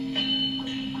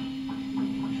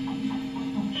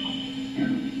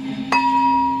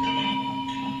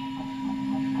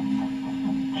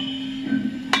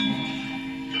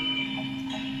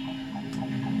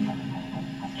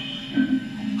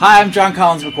Hi, I'm John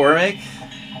Collins McCormick.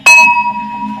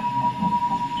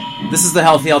 This is the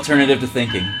healthy alternative to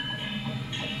thinking.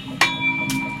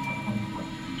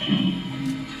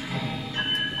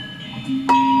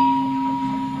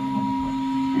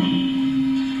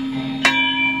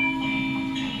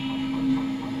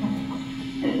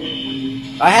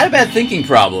 I had a bad thinking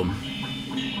problem,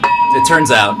 it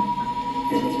turns out.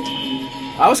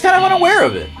 I was kind of unaware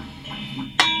of it.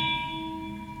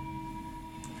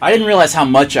 I didn't realize how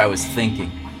much I was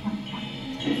thinking.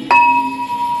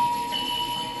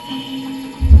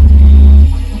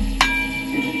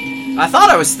 I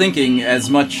thought I was thinking as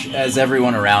much as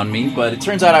everyone around me, but it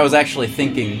turns out I was actually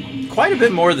thinking quite a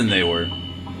bit more than they were.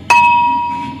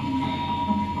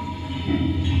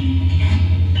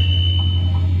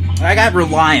 I got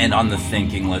reliant on the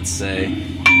thinking, let's say.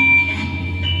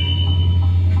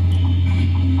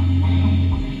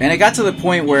 And it got to the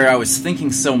point where I was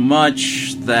thinking so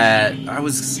much that I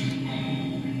was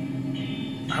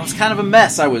kind of a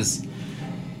mess. I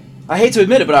hate to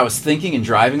admit it, but I was thinking and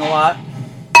driving a lot.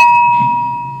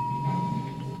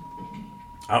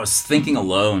 I was thinking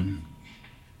alone.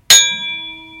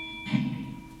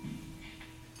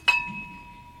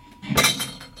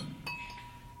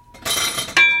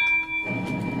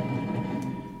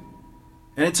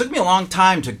 And it took me a long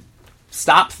time to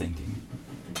stop thinking.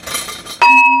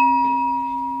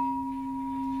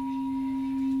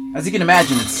 As you can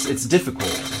imagine, it's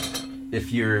difficult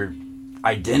if your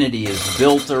identity is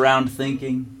built around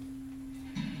thinking.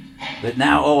 That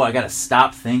now, I gotta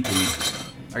stop thinking.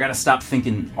 I gotta stop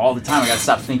thinking all the time. I gotta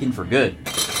stop thinking for good.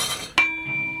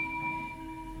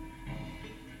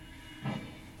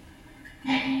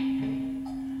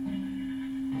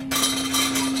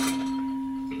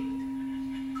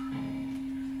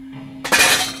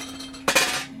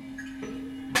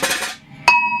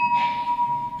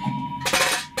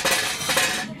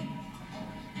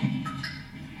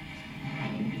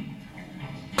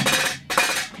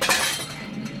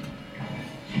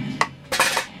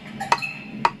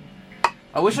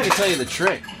 I wish I could tell you the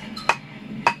trick.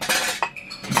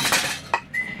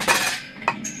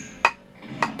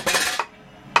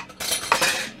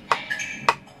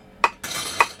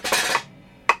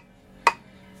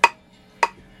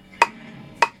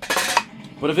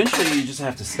 But eventually you just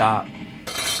have to stop.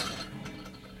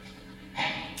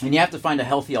 And you have to find a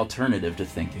healthy alternative to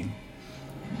thinking.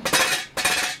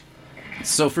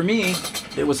 So for me,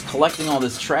 it was collecting all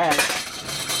this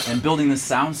trash and building this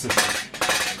sound system.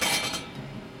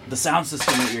 The sound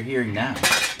system that you're hearing now.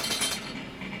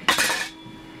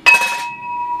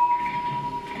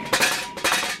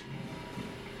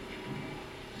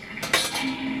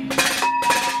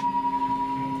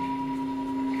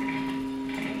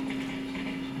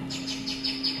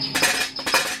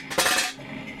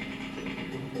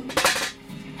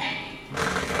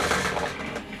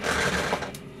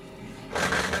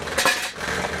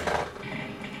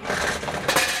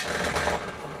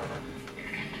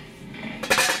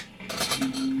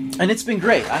 And it's been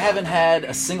great. I haven't had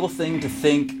a single thing to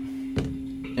think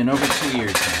in over 2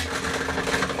 years now.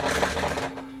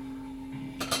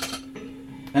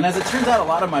 And as it turns out, a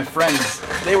lot of my friends,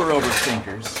 they were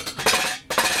overthinkers.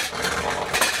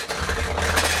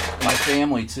 My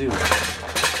family, too.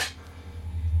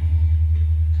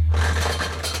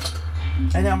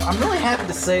 And I'm really happy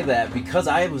to say that because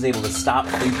I was able to stop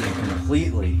thinking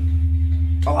completely,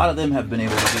 a lot of them have been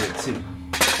able to do it, too.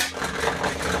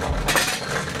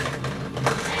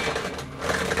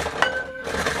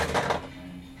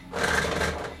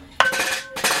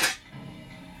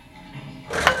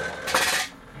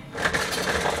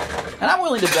 And I'm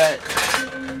willing to bet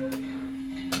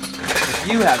if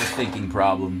you have a thinking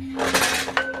problem,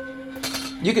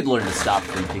 you could learn to stop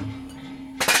thinking.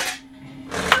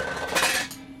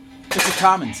 It's a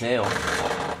common tale.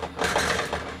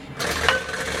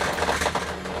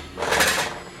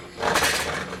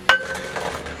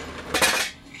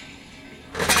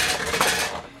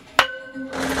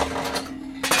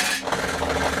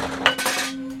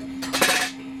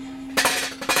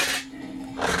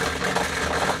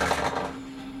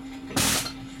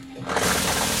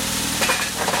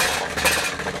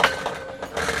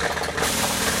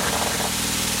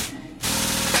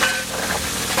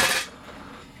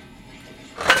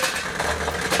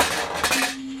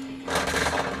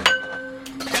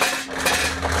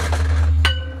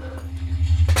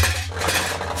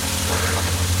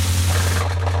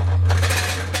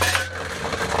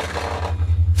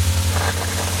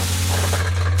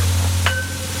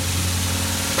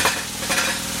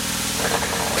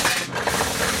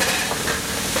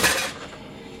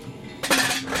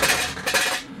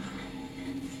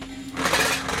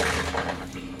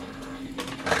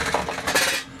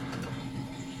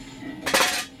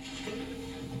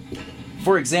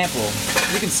 For example,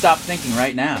 you can stop thinking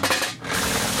right now.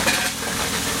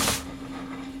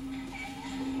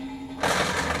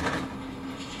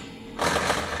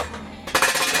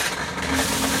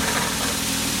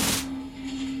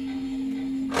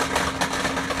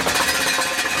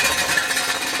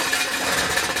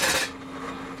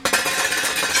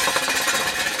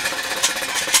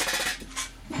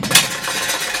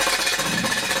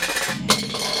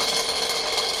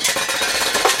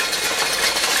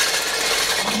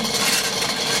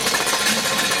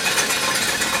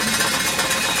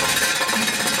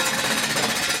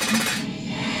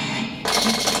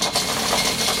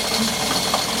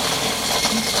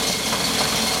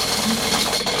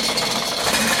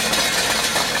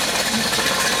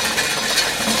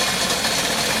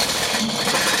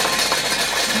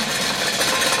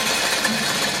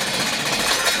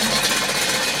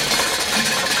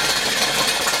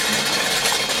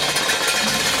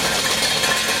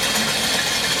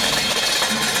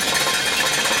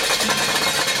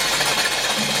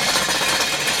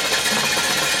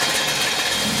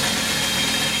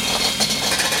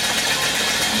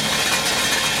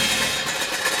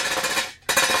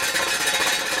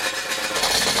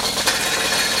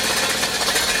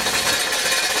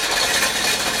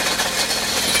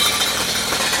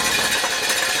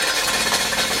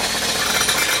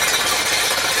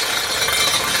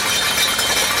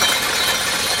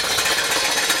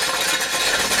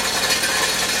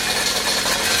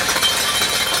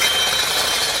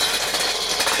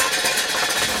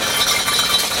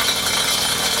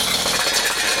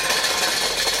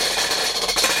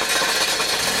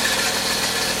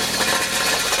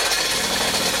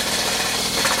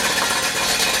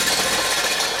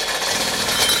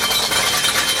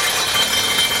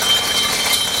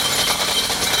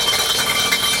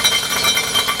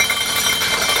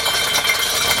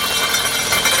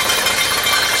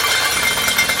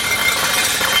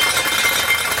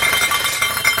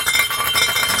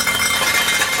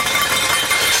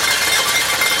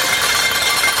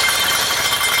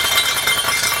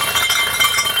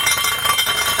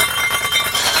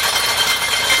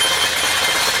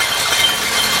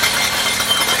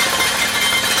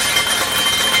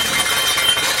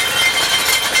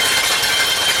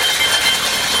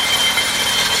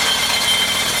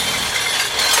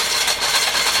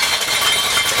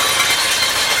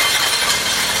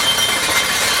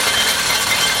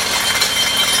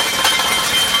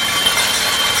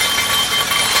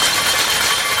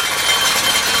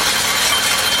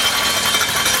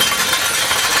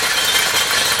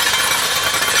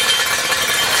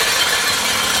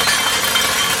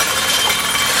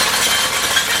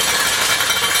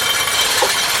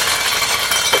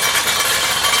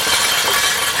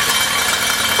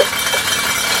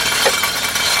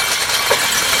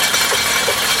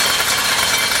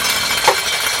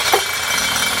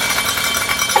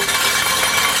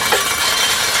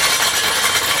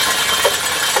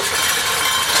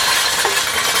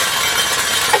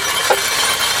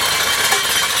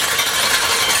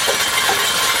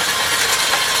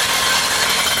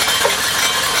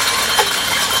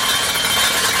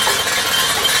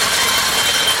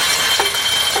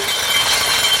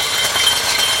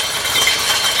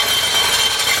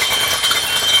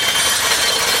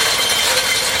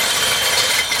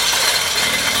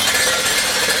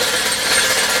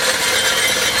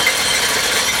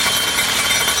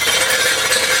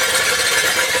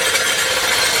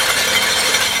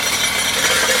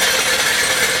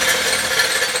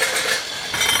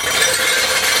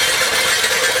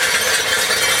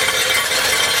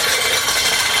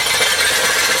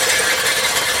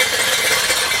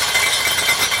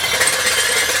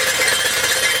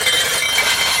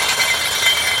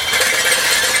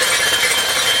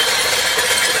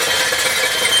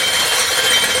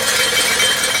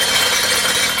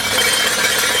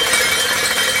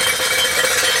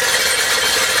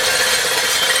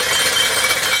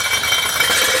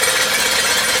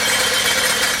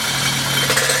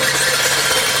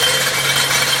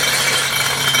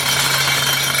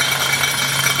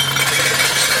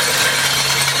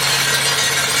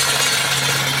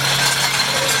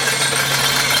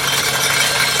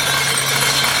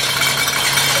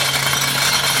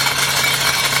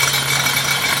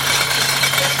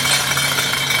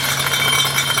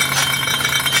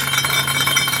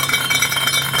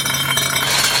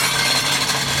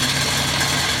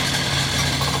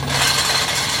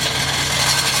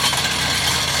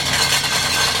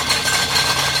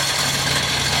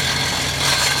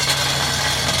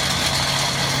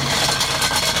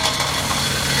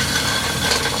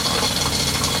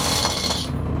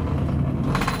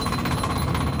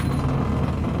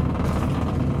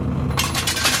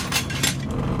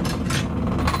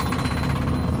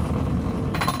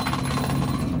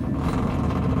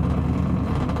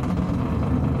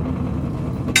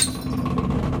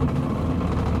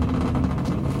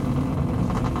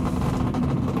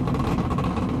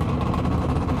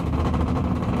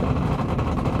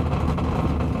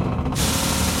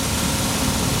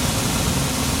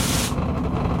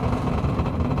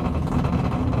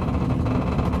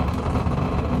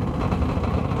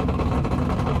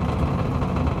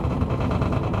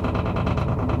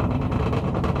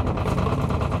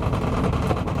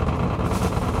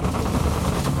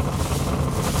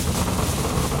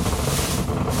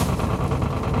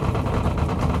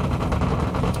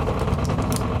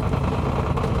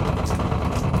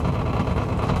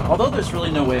 Although there's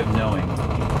really no way of knowing,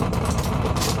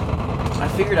 I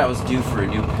figured I was due for a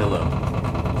new pillow.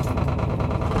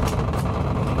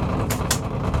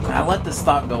 And I let this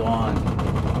thought go on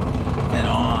and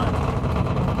on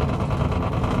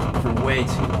for way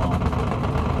too long.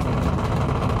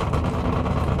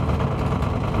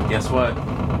 But guess what?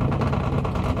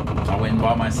 I went and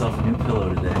bought myself a new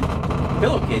pillow today.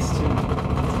 Pillowcase too.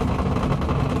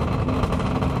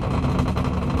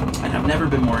 And I've never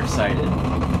been more excited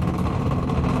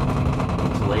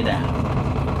to lay down.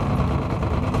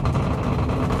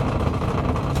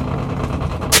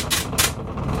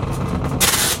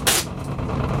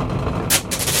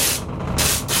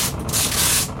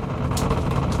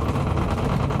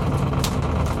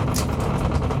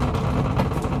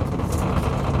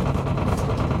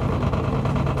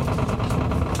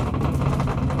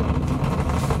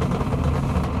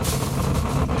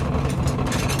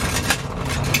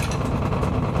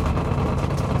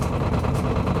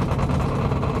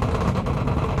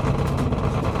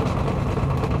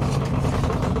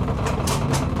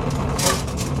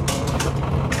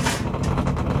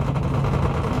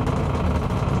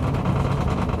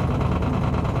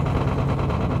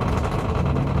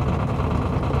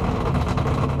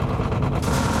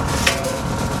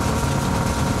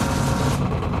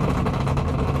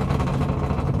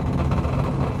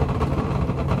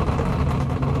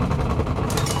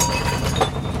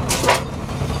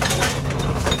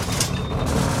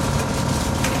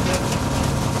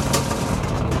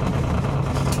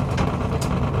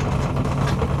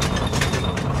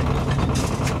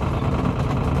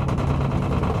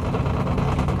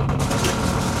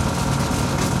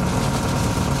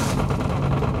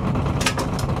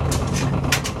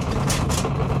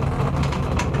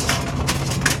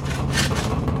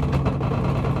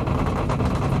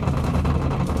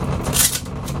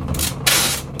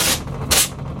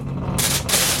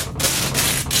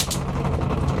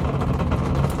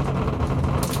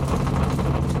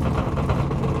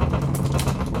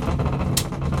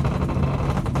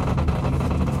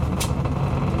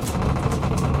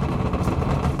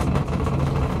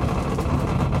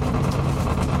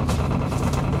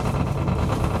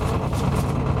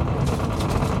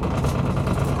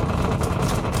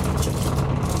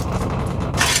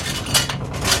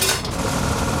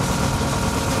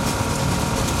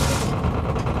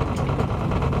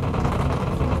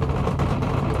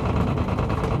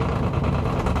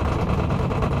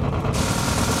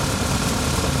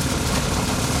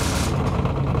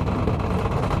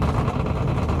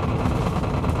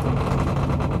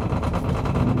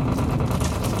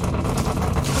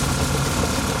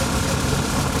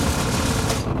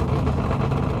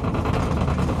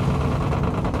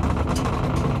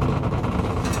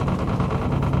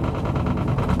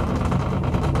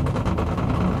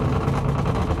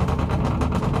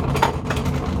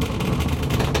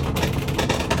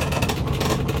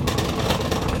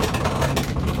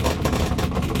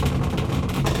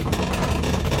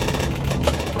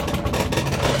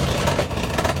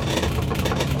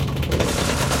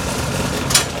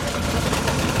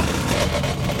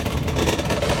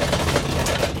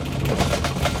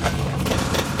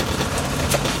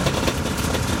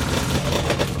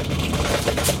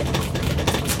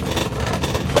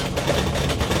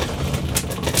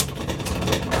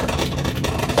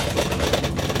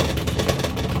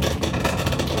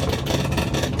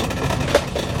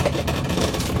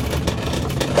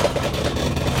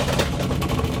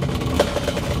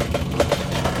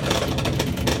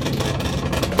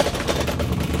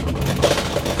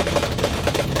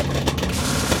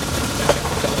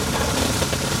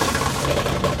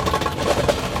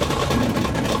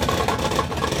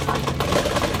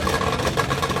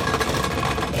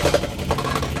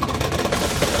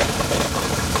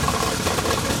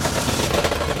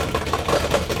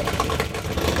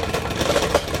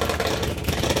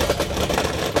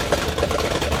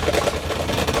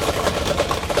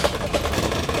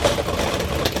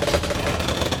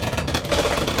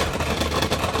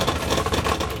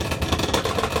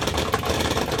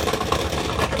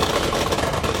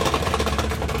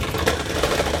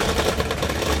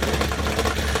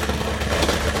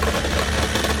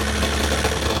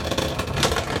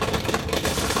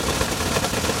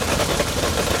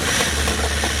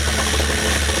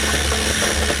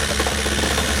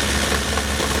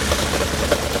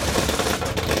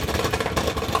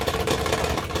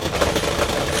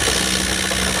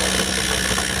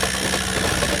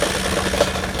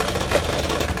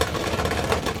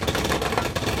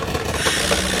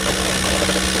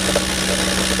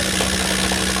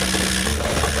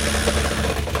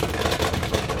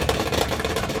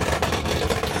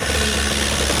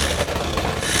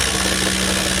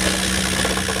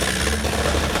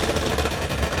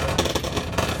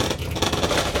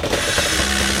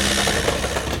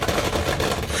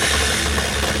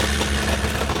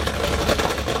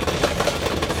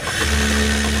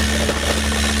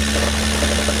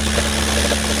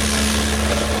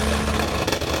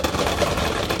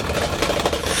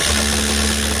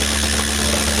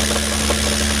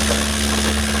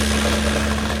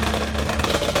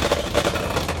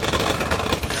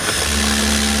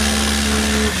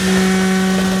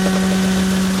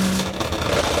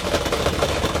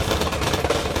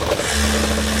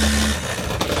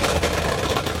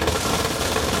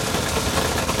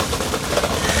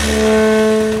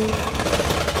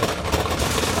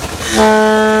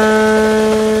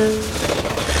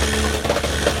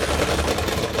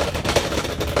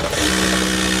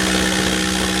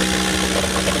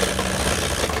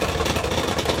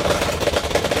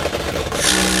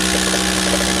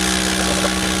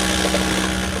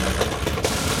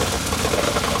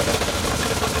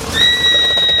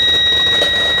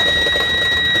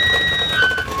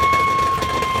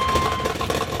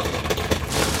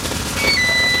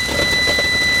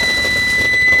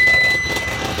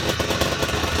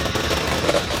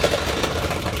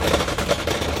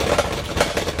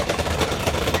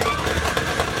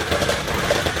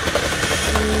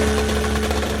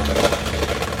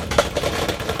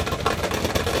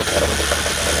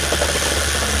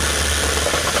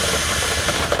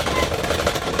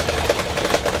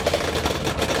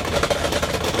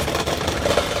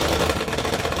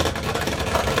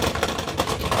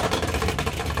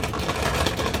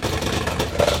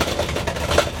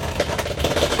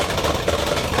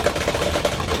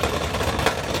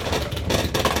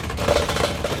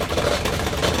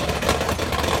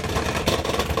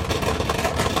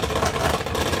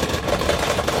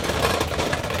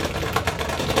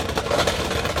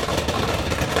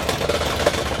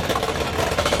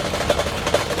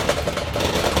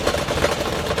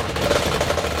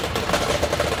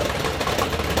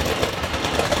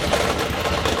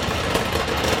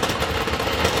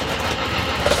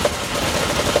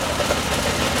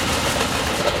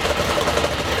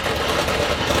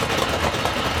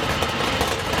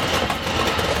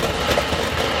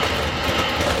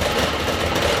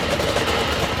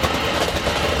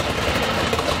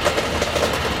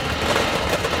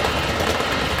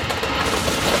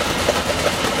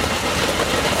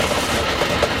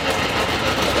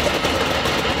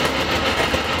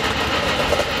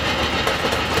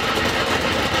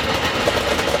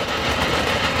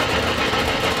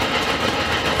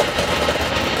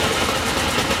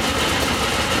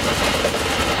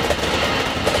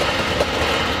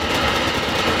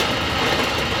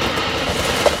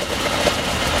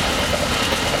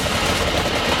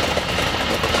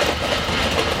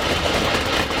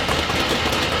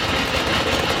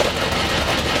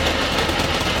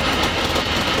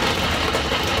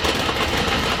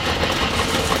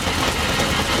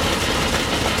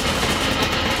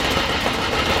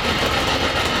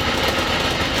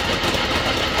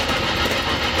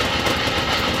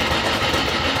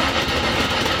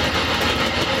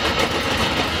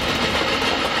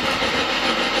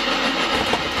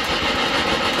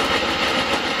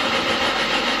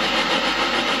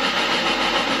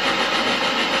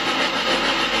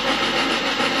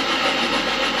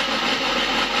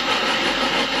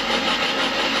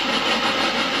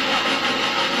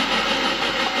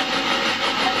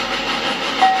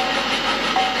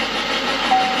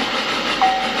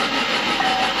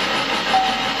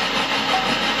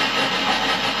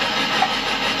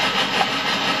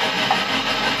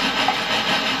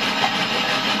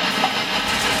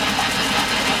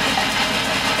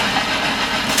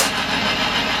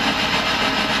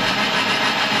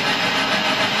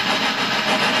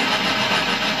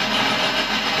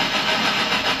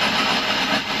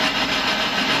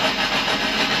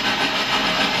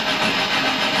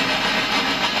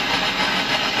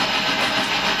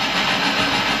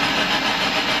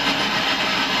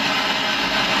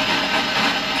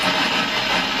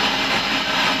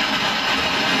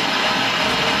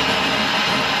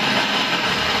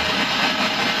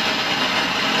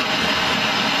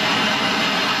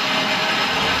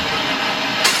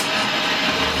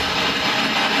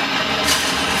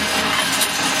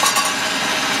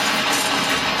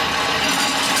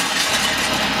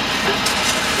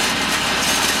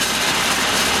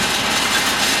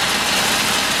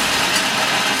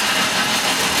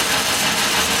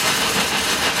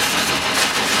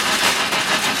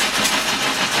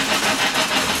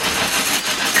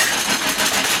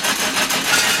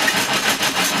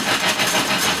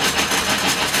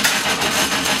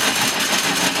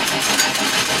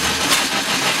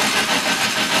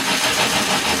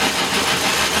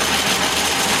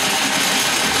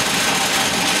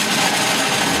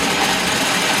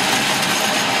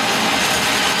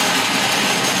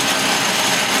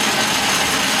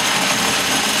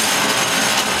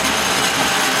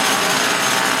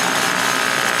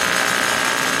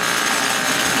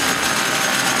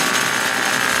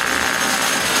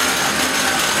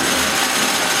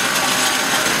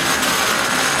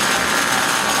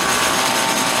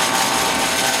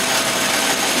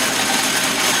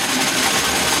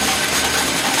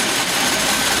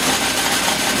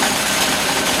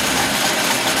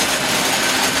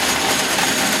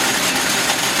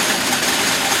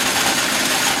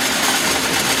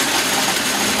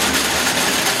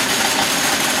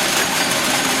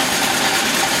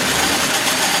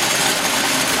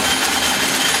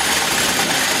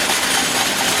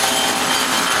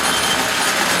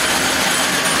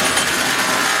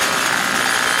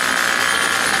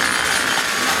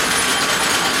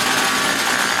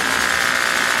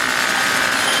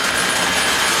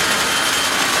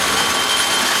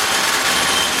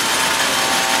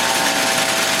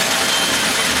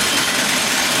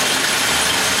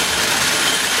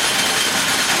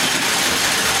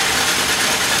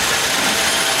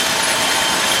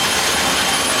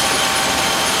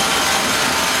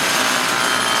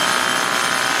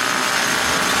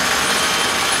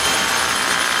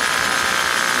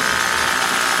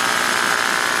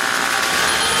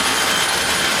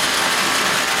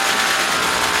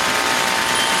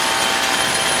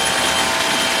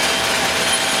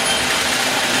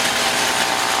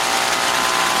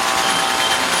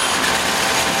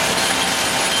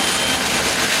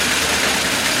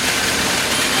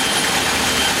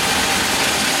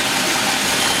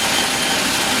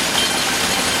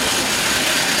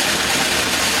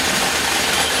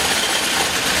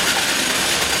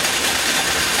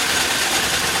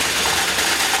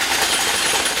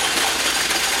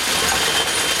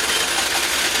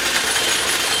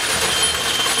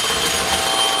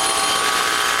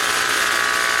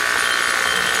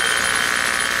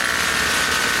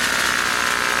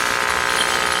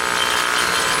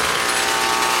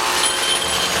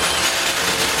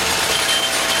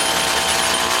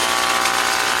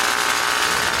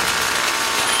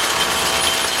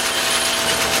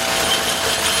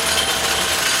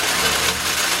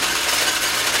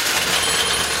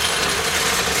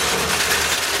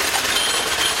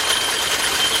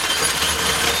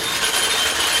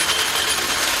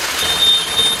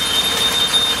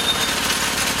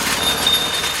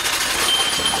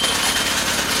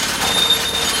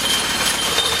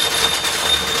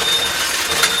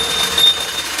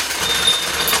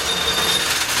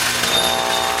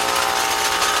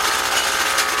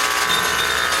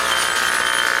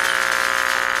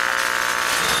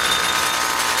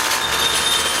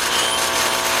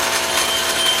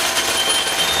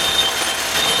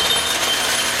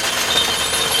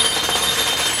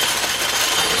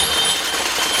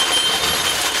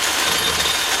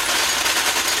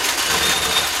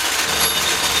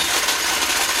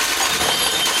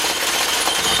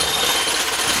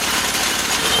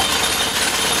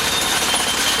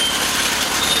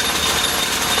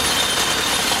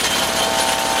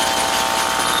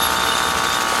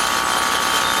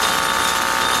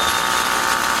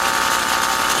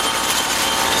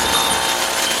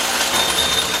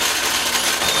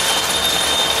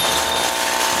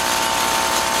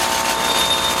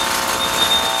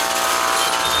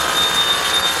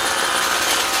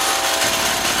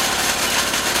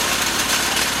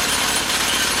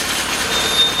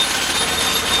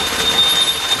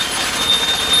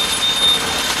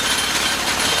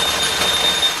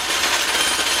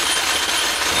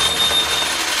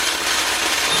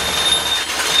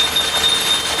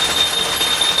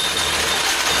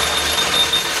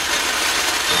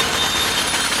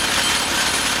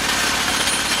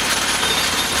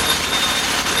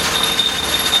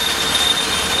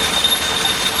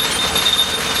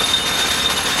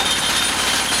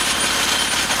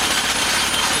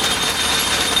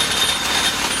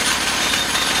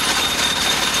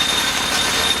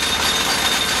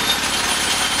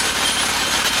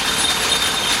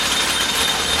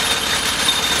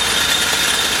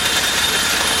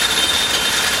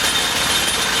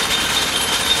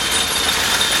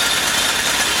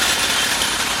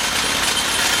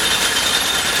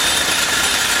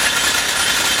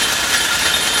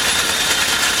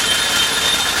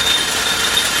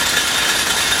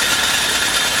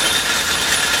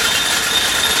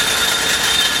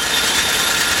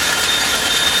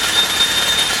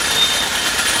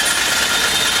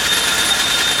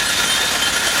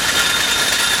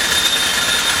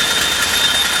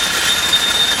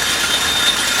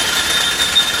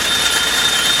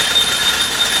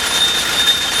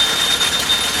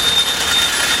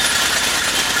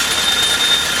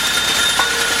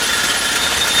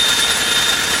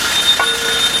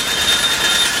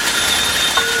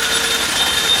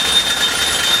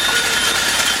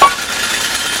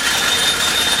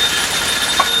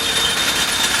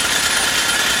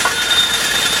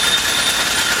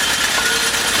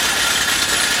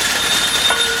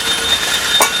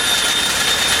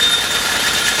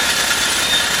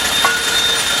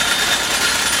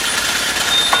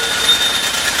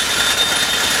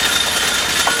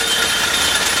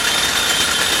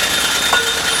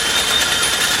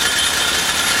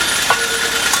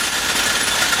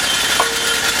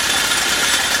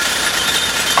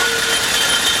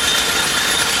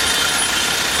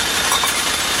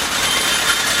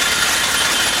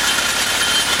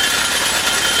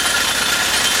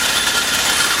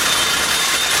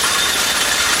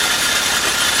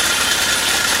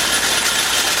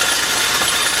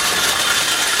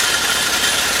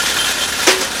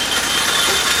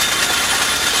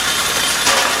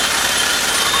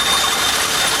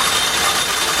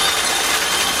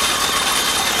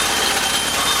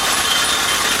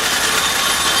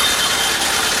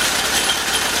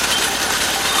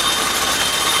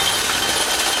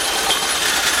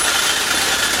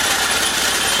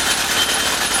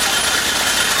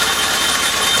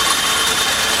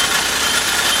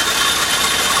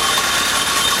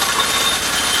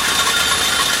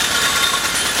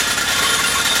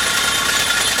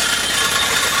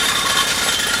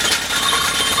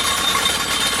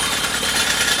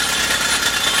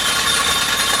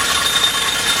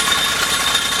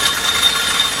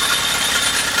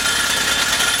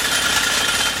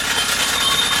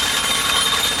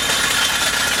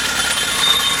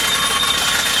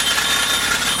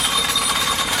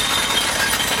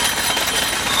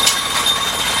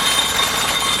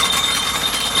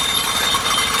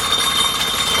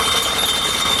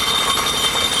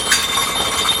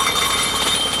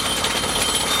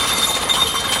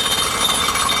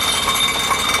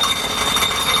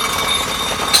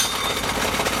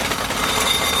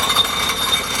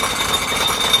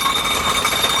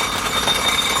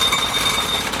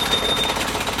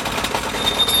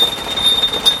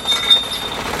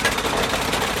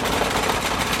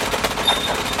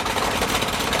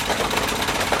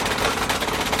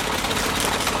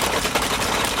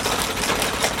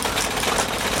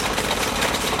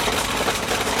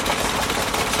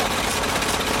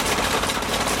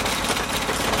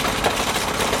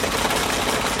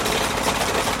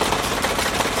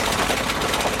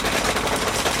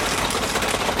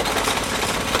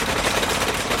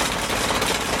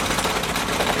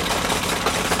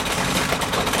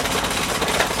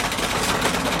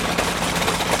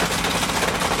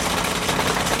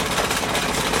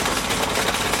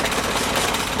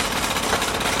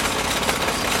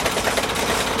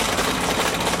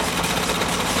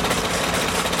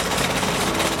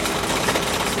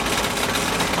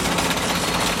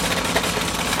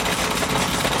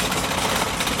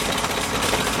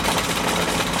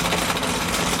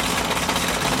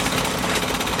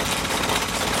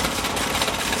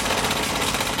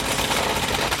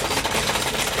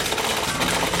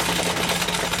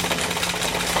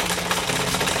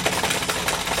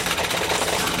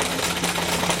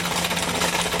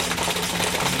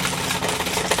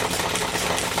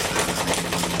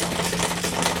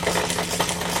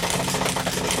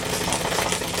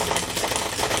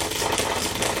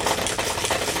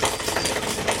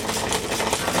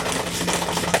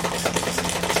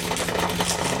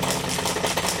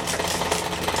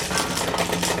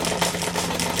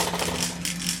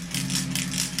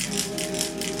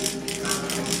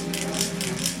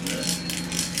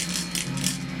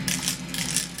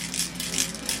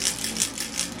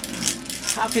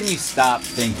 How can you stop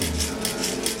thinking?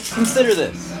 Consider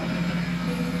this.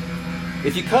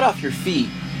 If you cut off your feet,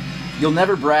 you'll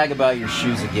never brag about your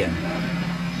shoes again.